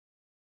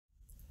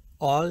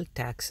All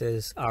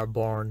taxes are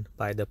borne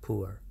by the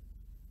poor.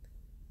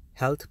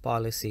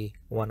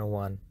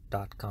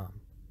 HealthPolicy101.com.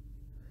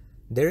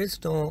 There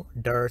is no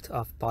dearth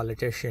of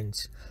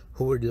politicians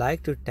who would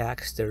like to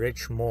tax the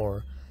rich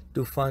more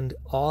to fund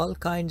all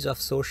kinds of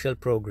social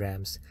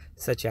programs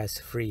such as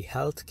free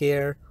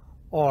healthcare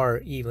or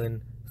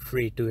even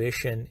free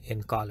tuition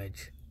in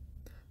college.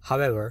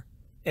 However,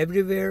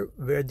 everywhere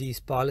where these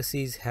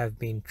policies have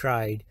been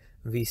tried,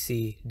 we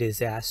see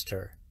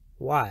disaster.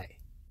 Why?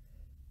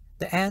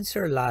 The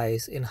answer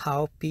lies in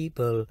how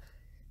people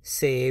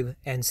save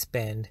and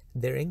spend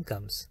their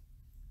incomes.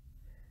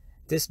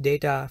 This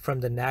data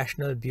from the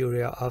National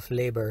Bureau of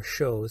Labor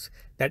shows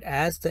that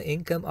as the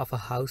income of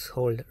a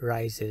household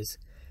rises,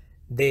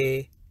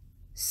 they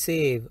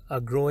save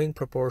a growing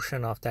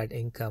proportion of that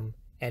income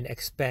and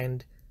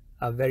expend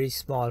a very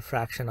small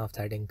fraction of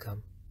that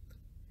income.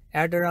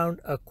 At around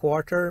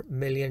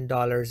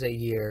 $250,000 a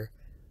year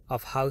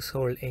of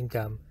household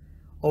income,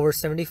 over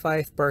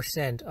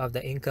 75% of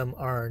the income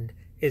earned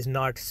is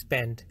not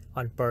spent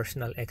on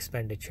personal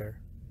expenditure.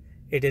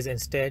 It is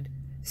instead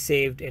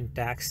saved in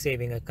tax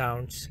saving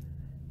accounts,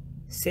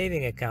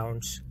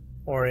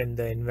 or in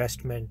the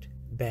investment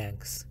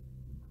banks.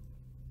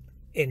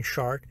 In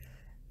short,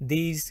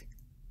 these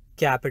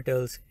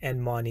capitals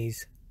and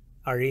monies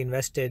are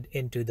reinvested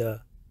into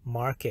the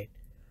market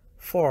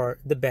for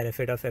the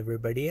benefit of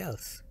everybody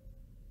else.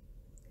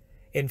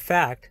 In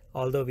fact,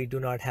 although we do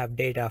not have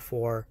data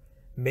for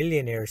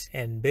millionaires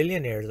and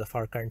billionaires of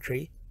our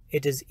country,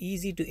 it is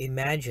easy to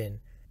imagine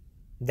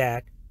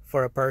that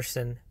for a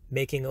person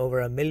making over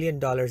 $1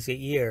 million a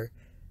year,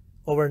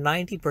 over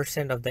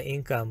 90% of the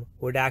income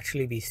would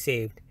actually be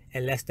saved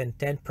and less than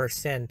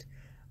 10%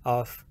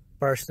 of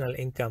personal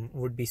income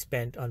would be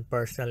spent on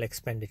personal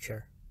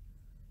expenditure.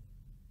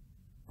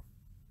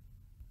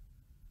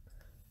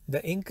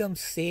 The income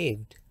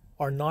saved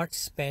or not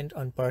spent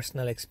on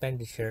personal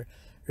expenditure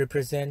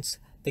represents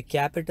the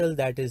capital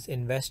that is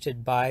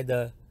invested by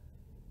the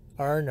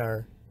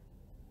earner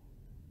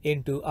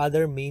into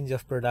other means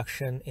of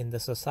production in the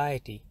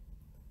society,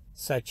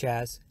 such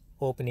as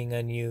opening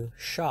a new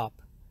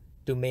shop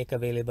to make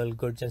available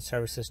goods and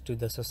services to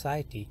the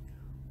society,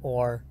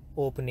 or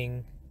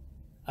opening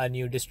a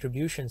new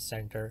distribution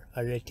center,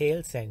 a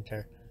retail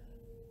center,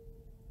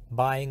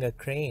 buying a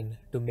crane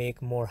to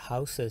make more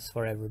houses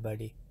for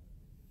everybody.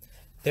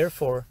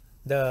 Therefore,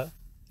 the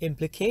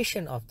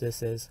implication of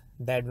this is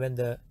that when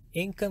the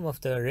income of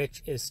the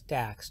rich is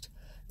taxed,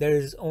 there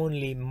is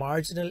only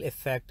marginal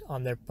effect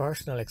on their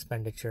personal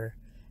expenditure,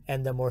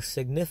 and the more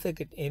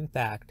significant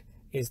impact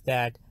is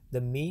that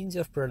the means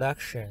of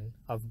production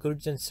of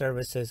goods and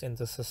services in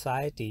the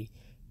society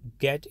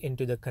get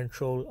into the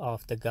control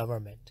of the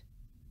government.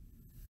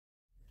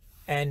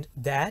 And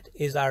that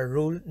is our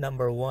rule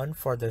number 1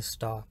 for this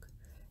talk.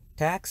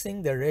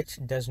 Taxing the rich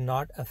does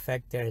not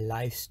affect their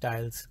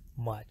lifestyles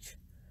much.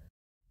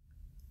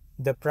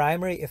 The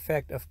primary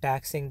effect of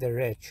taxing the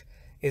rich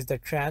is the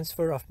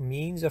transfer of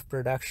means of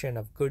production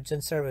of goods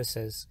and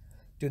services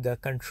to the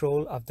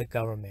control of the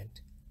government.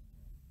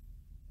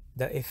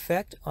 The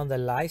effect on the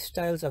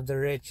lifestyles of the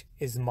rich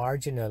is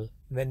marginal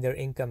when their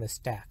income is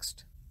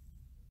taxed.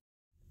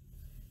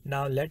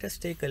 Now let us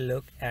take a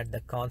look at the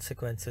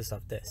consequences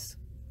of this.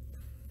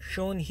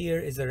 Shown here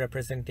is a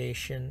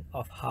representation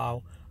of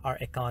how our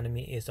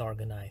economy is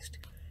organized.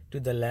 To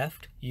the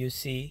left, you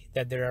see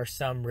that there are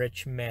some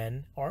rich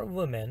men or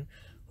women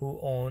who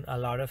own a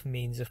lot of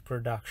means of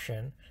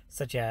production,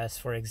 such as,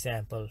 for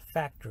example,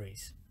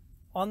 factories.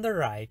 On the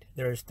right,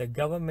 there is the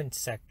government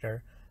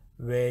sector,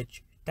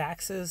 which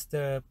taxes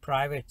the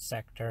private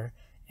sector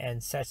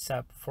and sets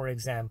up, for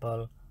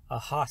example, a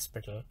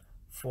hospital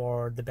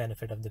for the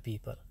benefit of the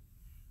people.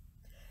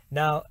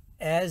 Now,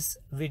 as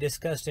we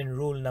discussed in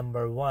rule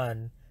number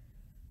 1,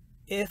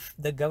 if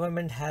the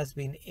government has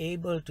been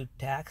able to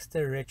tax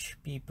the rich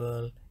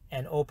people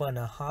and open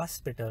a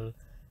hospital,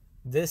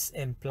 this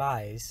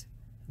implies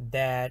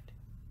that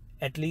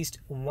at least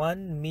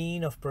one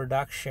mean of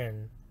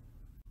production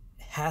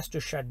has to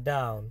shut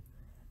down,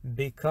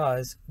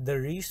 because the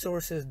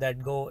resources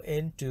that go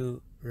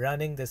into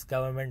running this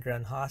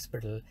government-run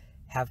hospital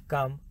have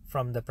come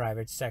from the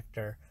private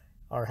sector,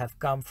 or have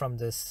come from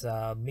this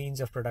means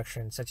of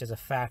production, such as a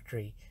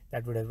factory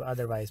that would have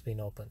otherwise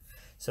been open.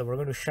 So we're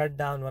going to shut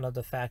down one of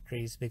the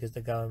factories because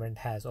the government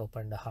has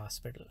opened a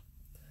hospital.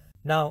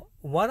 Now,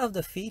 one of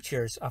the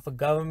features of a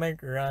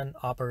government-run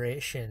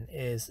operation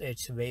is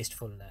its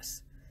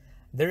wastefulness.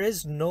 There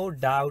is no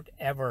doubt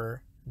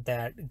ever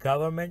that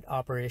government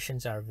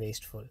operations are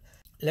wasteful.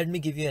 Let me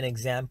give you an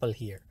example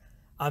here.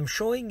 I'm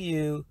showing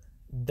you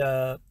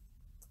the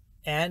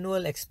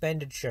annual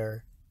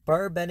expenditure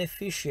per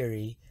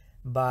beneficiary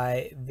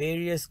by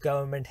various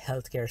government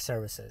healthcare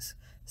services,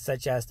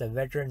 such as the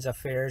Veterans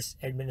Affairs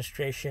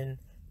Administration,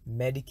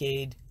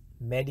 Medicaid,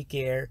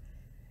 Medicare.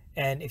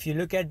 And if you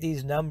look at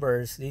these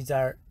numbers, these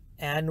are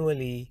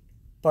annually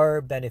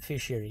per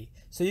beneficiary.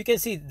 So you can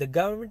see the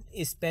government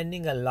is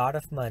spending a lot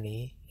of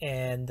money,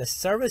 and the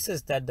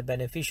services that the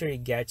beneficiary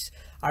gets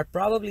are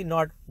probably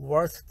not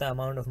worth the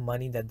amount of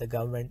money that the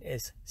government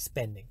is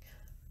spending.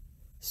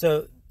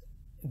 So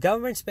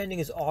government spending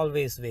is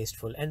always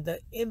wasteful, and the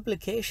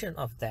implication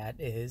of that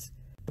is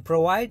to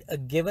provide a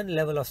given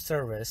level of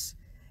service,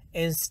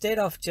 instead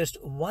of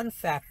just one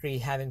factory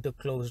having to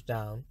close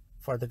down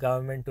for the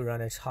government to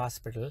run its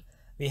hospital,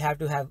 we have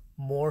to have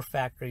more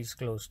factories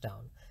closed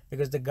down,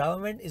 because the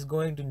government is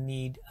going to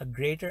need a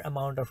greater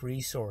amount of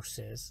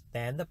resources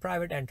than the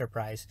private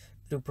enterprise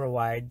to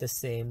provide the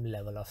same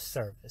level of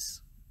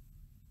service.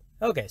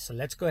 Okay, so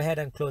let's go ahead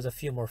and close a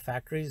few more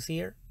factories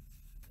here.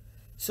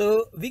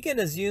 So we can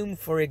assume,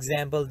 for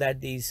example,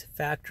 that these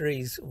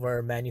factories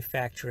were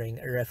manufacturing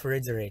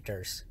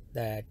refrigerators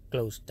that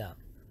closed down.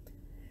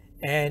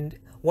 And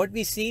what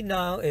we see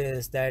now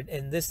is that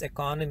in this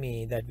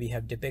economy that we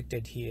have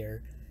depicted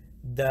here,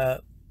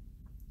 the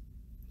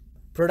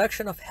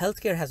production of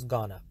healthcare has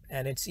gone up,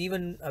 and it's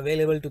even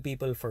available to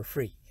people for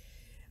free.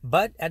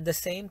 But at the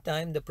same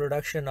time, the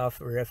production of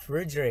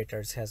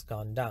refrigerators has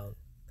gone down.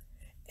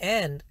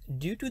 And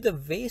due to the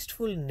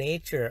wasteful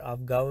nature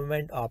of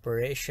government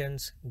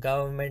operations,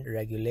 government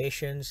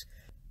regulations,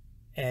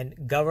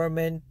 and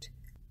government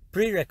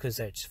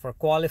prerequisites for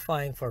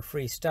qualifying for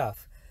free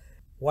stuff,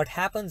 what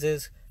happens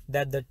is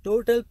that the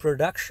total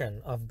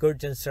production of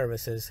goods and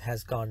services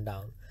has gone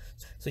down.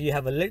 So you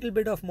have a little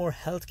bit of more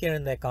healthcare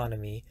in the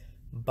economy,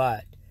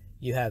 but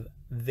you have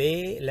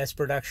way less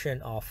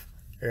production of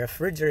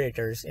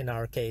refrigerators in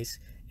our case,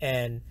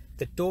 and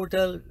the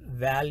total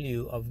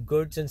value of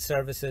goods and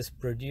services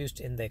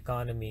produced in the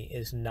economy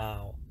is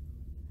now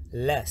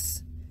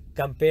less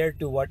compared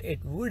to what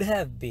it would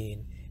have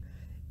been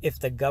if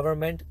the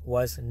government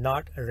was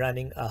not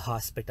running a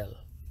hospital.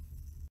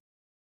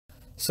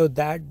 So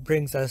that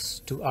brings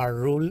us to our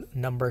rule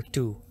number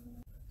 2.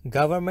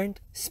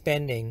 Government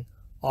spending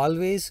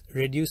always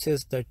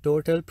reduces the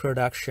total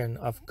production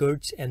of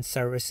goods and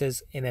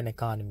services in an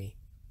economy.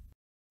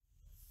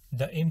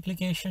 The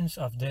implications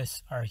of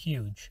this are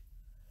huge.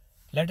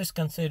 Let us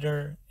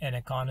consider an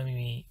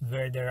economy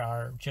where there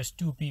are just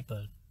two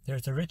people.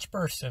 There's a rich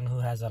person who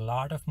has a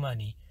lot of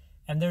money,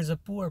 and there's a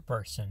poor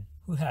person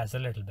who has a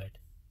little bit.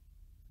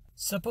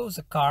 Suppose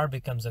a car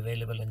becomes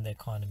available in the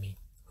economy.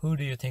 Who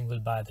do you think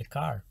will buy the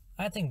car?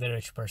 I think the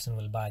rich person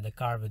will buy the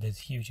car with his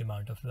huge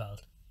amount of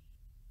wealth.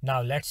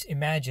 Now let's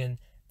imagine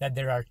that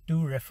there are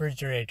 2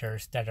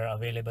 refrigerators that are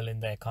available in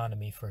the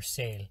economy for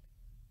sale.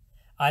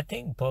 I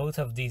think both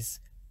of these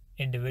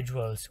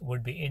individuals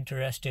would be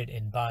interested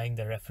in buying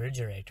the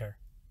refrigerator.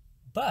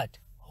 But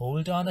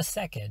hold on a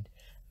second,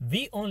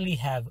 we only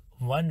have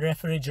 1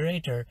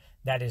 refrigerator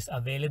that is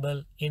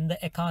available in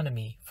the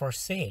economy for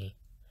sale,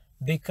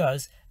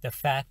 because the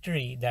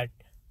factory that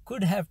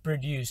could have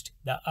produced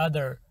the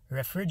other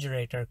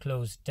refrigerator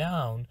closed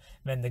down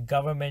when the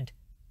government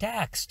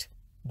taxed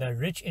the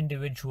rich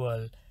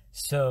individual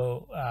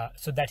so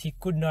that he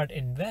could not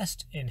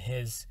invest in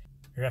his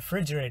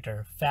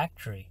refrigerator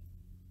factory.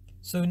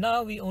 So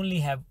now we only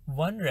have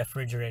 1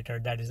 refrigerator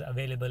that is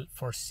available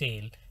for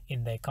sale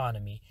in the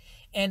economy.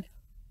 And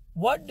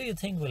what do you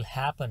think will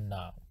happen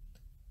now?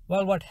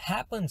 Well, what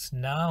happens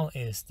now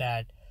is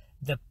that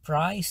the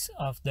price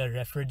of the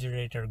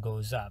refrigerator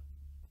goes up.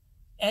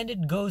 And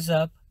it goes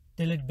up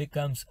till it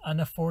becomes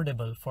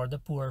unaffordable for the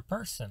poor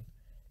person,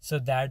 so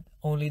that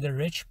only the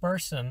rich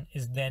person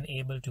is then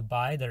able to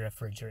buy the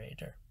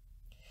refrigerator.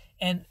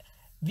 And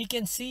we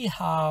can see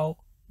how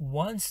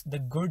once the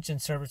goods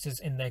and services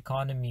in the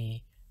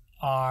economy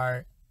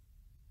are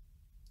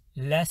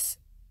less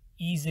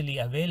easily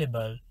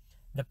available,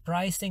 the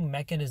pricing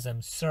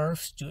mechanism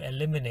serves to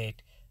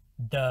eliminate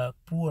the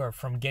poor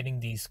from getting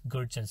these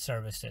goods and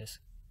services.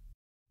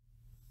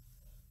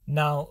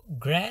 Now,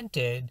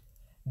 granted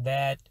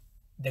that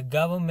the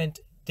government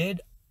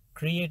did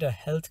create a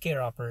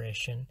healthcare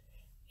operation,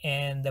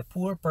 and the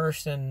poor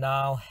person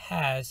now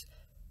has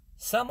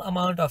some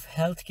amount of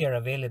healthcare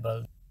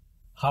available.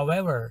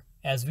 However,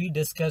 as we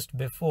discussed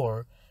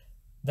before,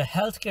 the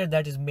healthcare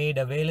that is made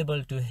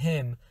available to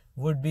him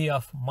would be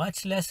of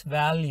much less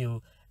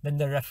value than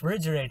the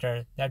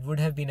refrigerator that would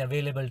have been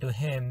available to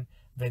him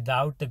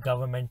without the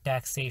government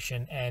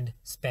taxation and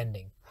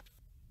spending.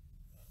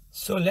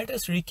 So let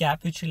us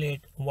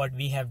recapitulate what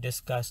we have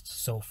discussed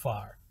so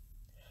far.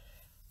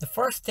 The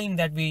first thing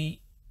that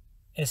we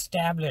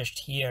established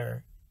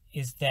here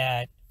is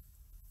that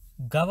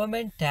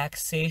government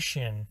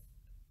taxation,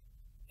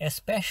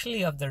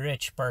 especially of the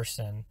rich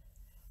person,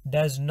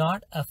 does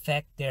not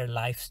affect their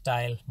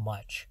lifestyle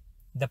much.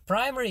 The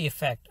primary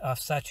effect of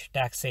such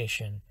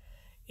taxation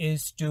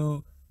is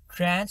to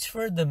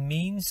transfer the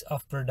means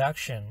of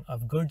production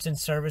of goods and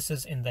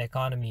services in the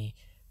economy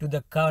to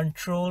the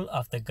control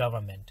of the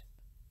government.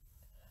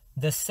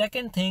 The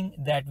second thing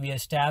that we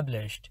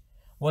established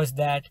was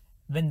that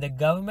when the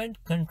government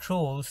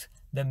controls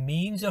the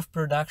means of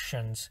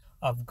productions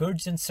of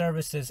goods and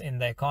services in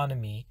the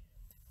economy,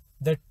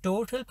 the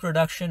total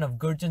production of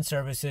goods and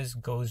services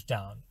goes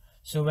down.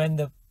 So when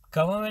the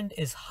government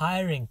is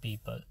hiring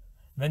people,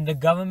 when the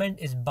government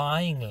is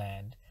buying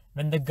land,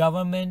 when the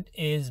government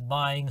is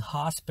buying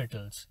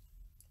hospitals,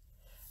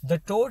 the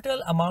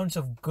total amounts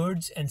of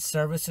goods and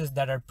services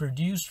that are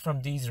produced from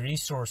these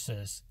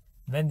resources,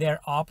 when they are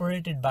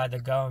operated by the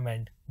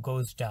government,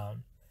 goes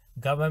down.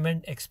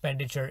 Government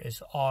expenditure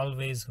is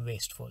always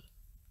wasteful.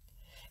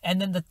 And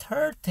then the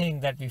third thing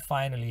that we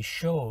finally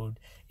showed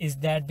is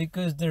that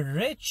because the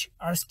rich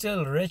are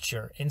still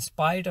richer in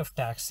spite of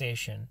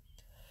taxation,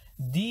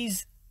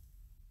 these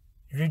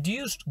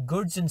reduced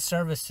goods and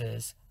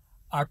services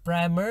are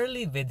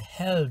primarily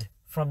withheld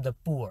from the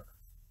poor.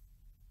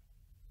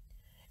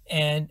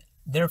 And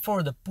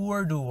therefore, the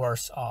poor do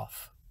worse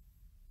off.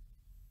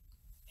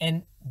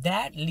 And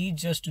that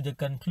leads us to the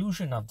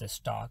conclusion of this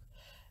talk,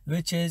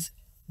 which is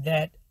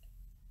that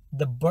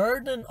the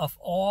burden of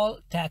all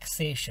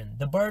taxation,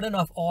 the burden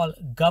of all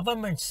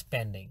government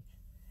spending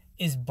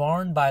is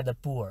borne by the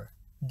poor.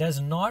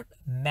 Does not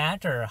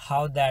matter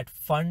how that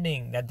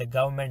funding that the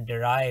government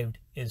derived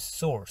is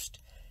sourced.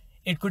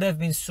 It could have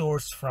been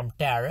sourced from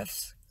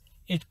tariffs.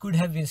 It could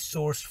have been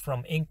sourced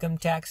from income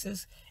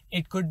taxes.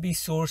 It could be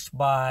sourced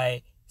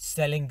by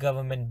selling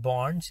government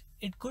bonds.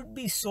 It could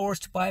be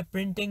sourced by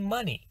printing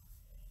money.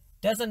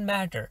 Doesn't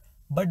matter.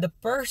 But the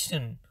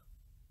person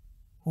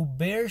who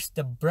bears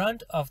the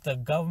brunt of the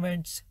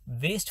government's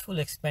wasteful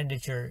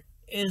expenditure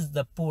is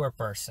the poor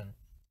person.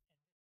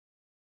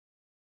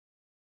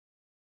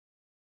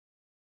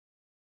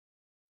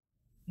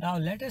 Now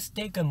let us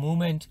take a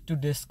moment to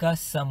discuss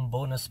some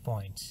bonus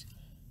points.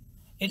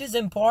 It is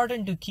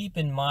important to keep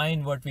in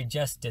mind what we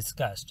just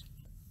discussed,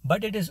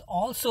 but it is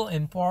also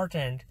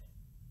important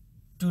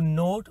to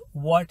note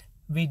what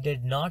we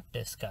did not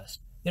discuss.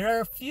 There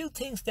are a few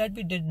things that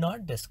we did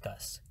not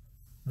discuss.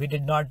 We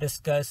did not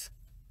discuss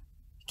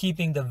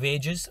keeping the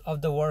wages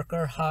of the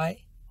worker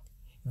high.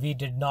 We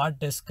did not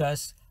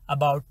discuss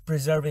about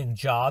preserving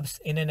jobs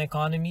in an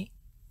economy.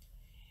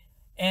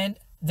 And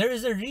there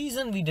is a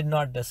reason we did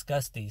not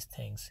discuss these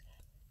things.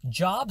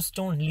 Jobs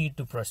don't lead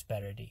to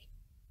prosperity.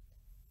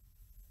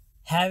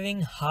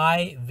 Having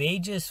high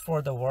wages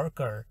for the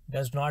worker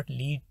does not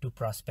lead to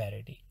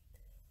prosperity.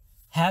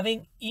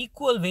 Having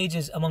equal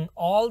wages among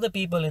all the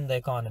people in the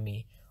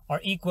economy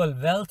or equal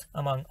wealth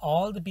among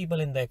all the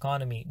people in the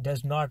economy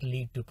does not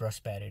lead to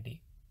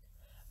prosperity.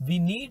 We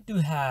need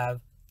to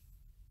have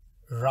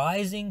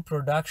rising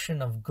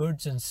production of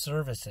goods and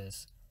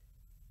services,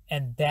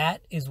 and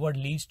that is what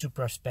leads to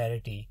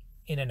prosperity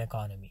in an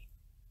economy.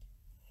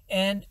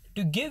 And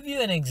to give you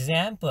an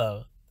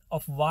example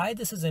of why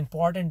this is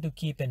important to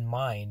keep in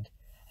mind,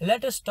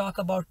 let us talk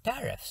about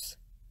tariffs.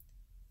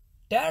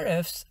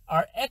 Tariffs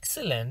are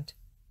excellent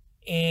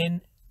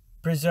in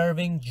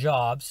preserving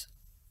jobs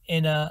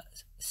in a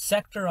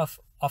sector of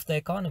the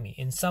economy,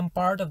 in some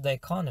part of the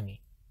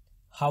economy.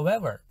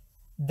 However,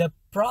 the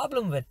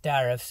problem with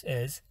tariffs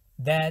is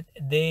that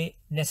they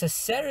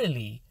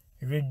necessarily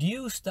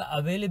reduce the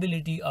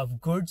availability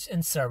of goods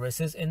and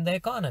services in the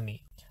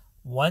economy.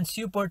 Once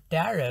you put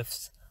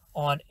tariffs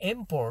on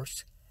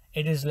imports,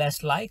 it is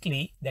less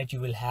likely that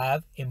you will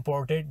have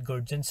imported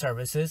goods and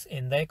services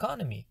in the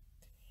economy.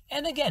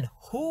 And again,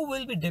 who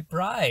will be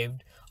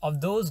deprived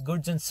of those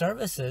goods and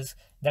services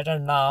that are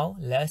now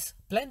less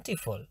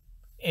plentiful?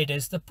 It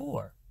is the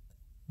poor.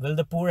 Will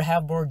the poor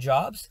have more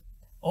jobs?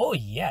 Oh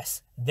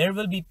yes, there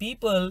will be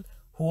people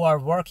who are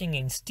working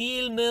in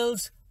steel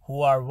mills,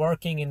 who are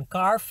working in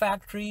car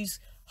factories.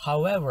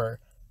 However,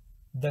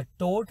 the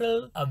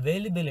total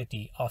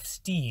availability of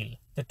steel,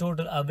 the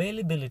total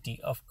availability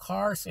of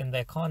cars in the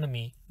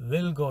economy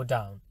will go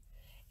down,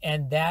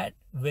 and that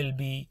will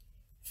be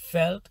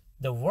felt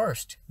the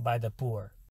worst by the poor.